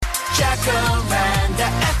Jacaranda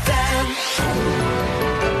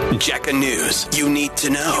FM. Jacka News. You need to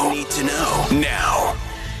know. Now.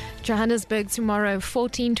 Johannesburg tomorrow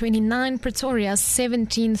 14:29, Pretoria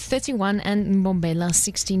 17:31 and Mbombela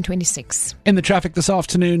 16:26. In the traffic this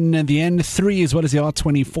afternoon, the N3 as well as the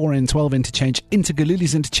R24 and 12 interchange into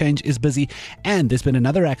Galuli's interchange is busy, and there's been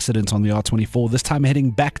another accident on the R24, this time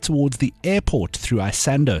heading back towards the airport through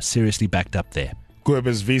Isando, seriously backed up there.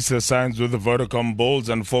 Kwebe's visa signs with the Vodacom Bulls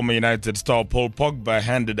and former United star Paul Pogba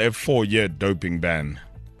handed a 4-year doping ban.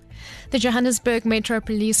 The Johannesburg Metro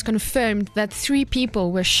Police confirmed that 3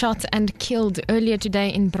 people were shot and killed earlier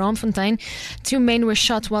today in Braamfontein. 2 men were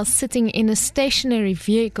shot while sitting in a stationary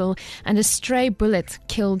vehicle, and a stray bullet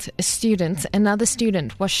killed a student. Another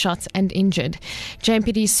student was shot and injured.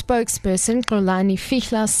 JMPD spokesperson Xolani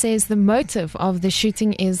Fihla says the motive of the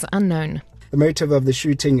shooting is unknown. The motive of the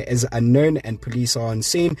shooting is unknown and police are on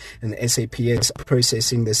scene, and the SAPS are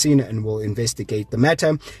processing the scene and will investigate the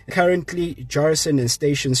matter. Currently, Jarrison and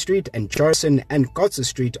Station Street and Jarrison and Kotze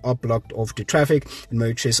Street are blocked off to traffic, and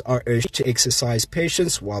motorists are urged to exercise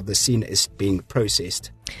patience while the scene is being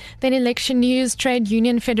processed. Then election news, Trade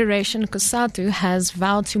Union Federation COSATU has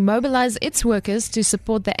vowed to mobilize its workers to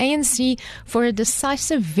support the ANC for a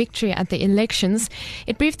decisive victory at the elections.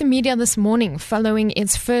 It briefed the media this morning following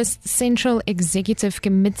its first Central Executive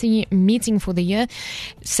Committee meeting for the year.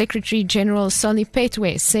 Secretary General Solly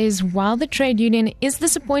Petwe says while the trade union is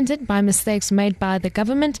disappointed by mistakes made by the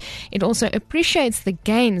government, it also appreciates the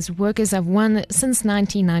gains workers have won since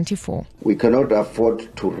 1994. We cannot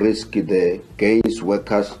afford to risk the gains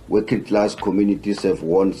working class communities have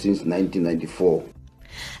won since 1994.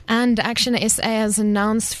 And Action SA has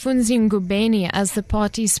announced Funzi Ngubeni as the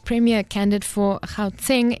party's premier candidate for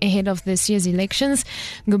Gauteng ahead of this year's elections.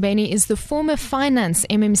 Ngubeni is the former finance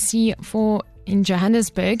MMC in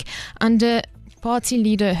Johannesburg under party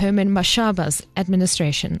leader Herman Mashaba's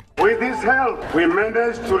administration. With his help, we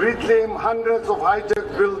managed to reclaim hundreds of high-tech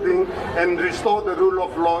buildings and restore the rule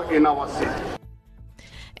of law in our city.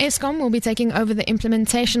 Eskom will be taking over the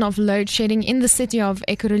implementation of load shedding in the city of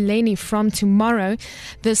Ekurhuleni from tomorrow.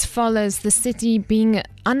 This follows the city being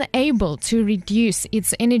unable to reduce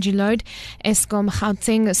its energy load. Eskom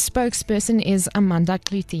Gauteng spokesperson is Amanda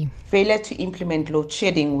Kliti. Failure to implement load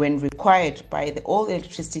shedding when required by all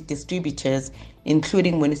electricity distributors,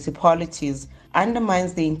 including municipalities,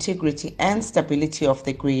 undermines the integrity and stability of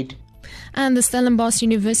the grid. And the Stellenbosch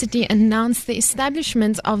University announced the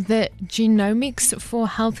establishment of the Genomics for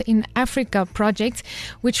Health in Africa project,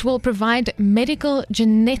 which will provide medical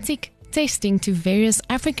genetic testing to various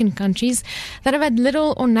African countries that have had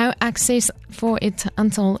little or no access for it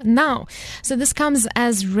until now. So this comes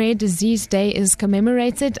as Rare Disease Day is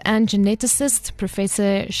commemorated, and geneticist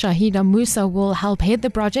Professor Shahida Musa will help head the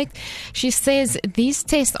project. She says these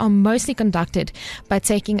tests are mostly conducted by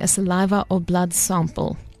taking a saliva or blood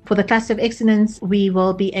sample. For the Cluster of Excellence, we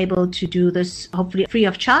will be able to do this hopefully free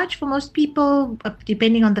of charge for most people,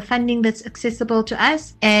 depending on the funding that's accessible to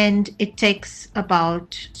us. And it takes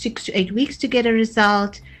about 6 to 8 weeks to get a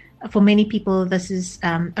result. For many people, this is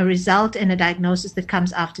a result and a diagnosis that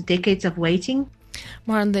comes after decades of waiting.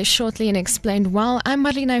 More on this shortly and explained well. I'm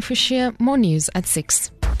Marlene Fushia. More news at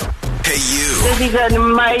 6. Hey you. This is an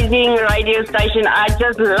amazing radio station. I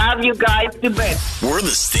just love you guys to bits. We're the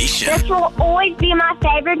station. This will always be my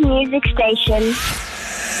favorite music station.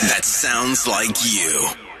 That sounds like you.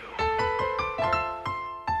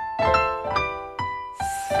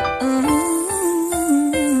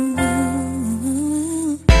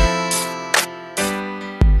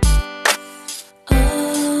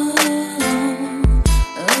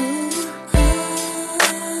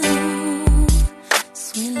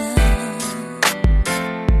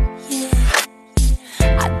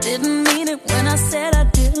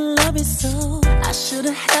 I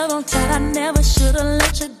should've held on tight, I never should've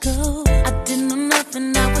let you go. I didn't know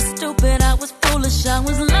nothing, I was stupid, I was foolish, I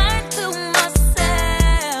was lying to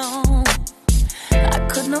myself. I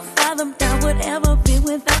could not fathom that would ever be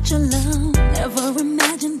without your love. Never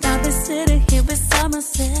imagined I'd be sitting here beside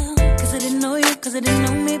myself. Cause I didn't know you, cause I didn't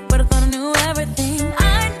know me, but I thought